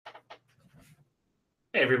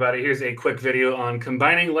Hey everybody, here's a quick video on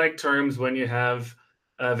combining like terms when you have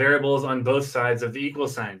variables on both sides of the equal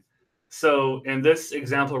sign. So in this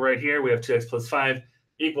example right here, we have 2x plus 5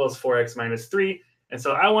 equals 4x minus 3. And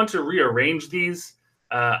so I want to rearrange these.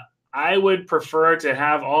 Uh, I would prefer to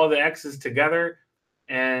have all the x's together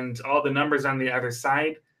and all the numbers on the other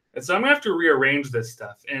side. And so I'm going to have to rearrange this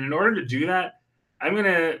stuff. And in order to do that, I'm going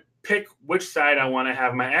to pick which side I want to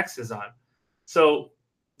have my x's on. So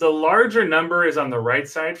the larger number is on the right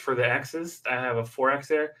side for the x's. I have a 4x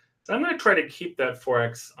there. So I'm going to try to keep that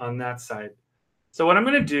 4x on that side. So what I'm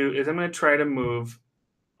going to do is I'm going to try to move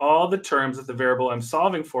all the terms of the variable I'm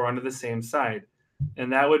solving for onto the same side.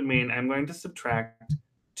 And that would mean I'm going to subtract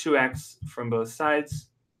 2x from both sides.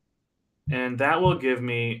 And that will give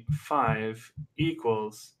me 5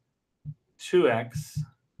 equals 2x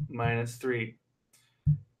minus 3.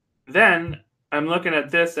 Then I'm looking at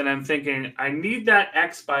this and I'm thinking, I need that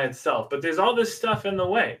x by itself, but there's all this stuff in the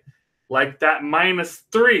way. Like that minus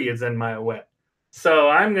 3 is in my way. So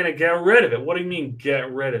I'm going to get rid of it. What do you mean get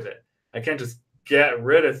rid of it? I can't just get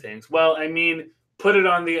rid of things. Well, I mean, put it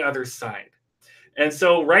on the other side. And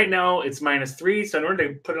so right now it's minus 3. So in order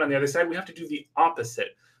to put it on the other side, we have to do the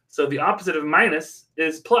opposite. So the opposite of minus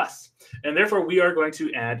is plus. And therefore, we are going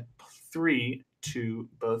to add 3 to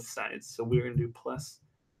both sides. So we're going to do plus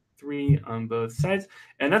 3 on both sides.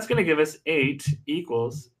 And that's going to give us 8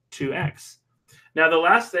 equals 2x. Now, the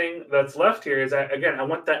last thing that's left here is, again, I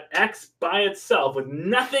want that x by itself with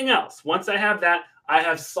nothing else. Once I have that, I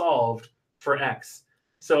have solved for x.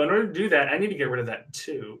 So in order to do that, I need to get rid of that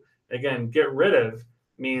 2. Again, get rid of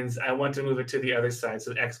means I want to move it to the other side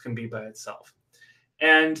so x can be by itself.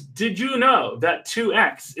 And did you know that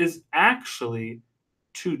 2x is actually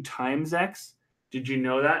 2 times x? Did you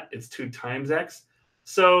know that? It's 2 times x.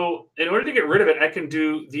 So in order to get rid of it, I can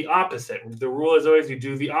do the opposite. The rule is always you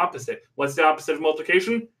do the opposite. What's the opposite of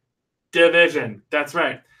multiplication? Division. That's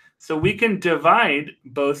right. So we can divide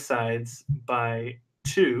both sides by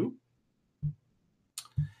 2.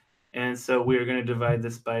 And so we are going to divide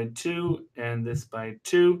this by 2 and this by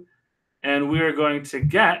 2. And we are going to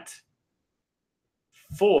get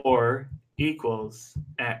 4 equals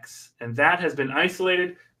x. And that has been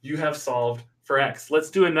isolated. You have solved for x. Let's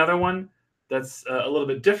do another one that's a little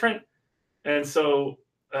bit different. And so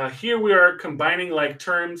here we are combining like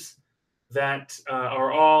terms that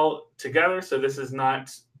are all together. So this is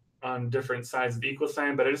not on different sides of the equal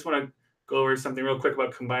sign, but I just want to go over something real quick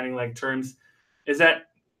about combining like terms, is that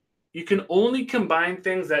you can only combine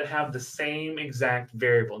things that have the same exact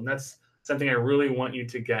variable. And that's something I really want you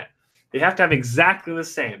to get. They have to have exactly the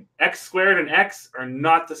same. X squared and x are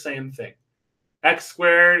not the same thing. X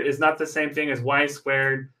squared is not the same thing as y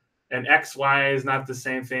squared, and xy is not the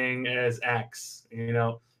same thing as x. You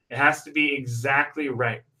know, it has to be exactly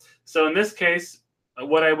right. So in this case,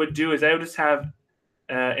 what I would do is I would just have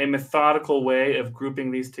a methodical way of grouping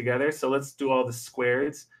these together. So let's do all the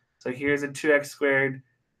squareds. So here's a 2x squared.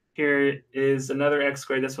 Here is another x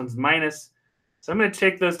squared. This one's minus. So I'm going to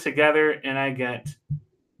take those together, and I get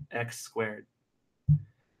x squared.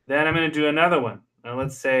 Then I'm going to do another one. Now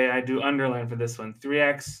let's say I do underline for this one.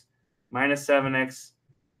 3x minus 7x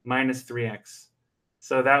minus 3x.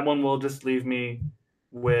 So that one will just leave me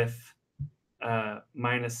with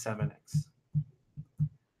minus 7x.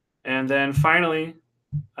 And then finally,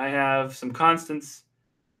 I have some constants.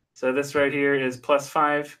 So this right here is plus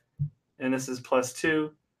 5, and this is plus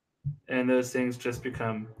 2. And those things just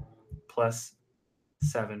become plus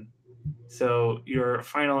 7. So your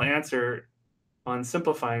final answer on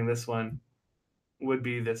simplifying this one would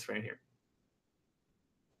be this right here.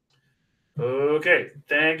 Okay,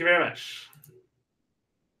 thank you very much.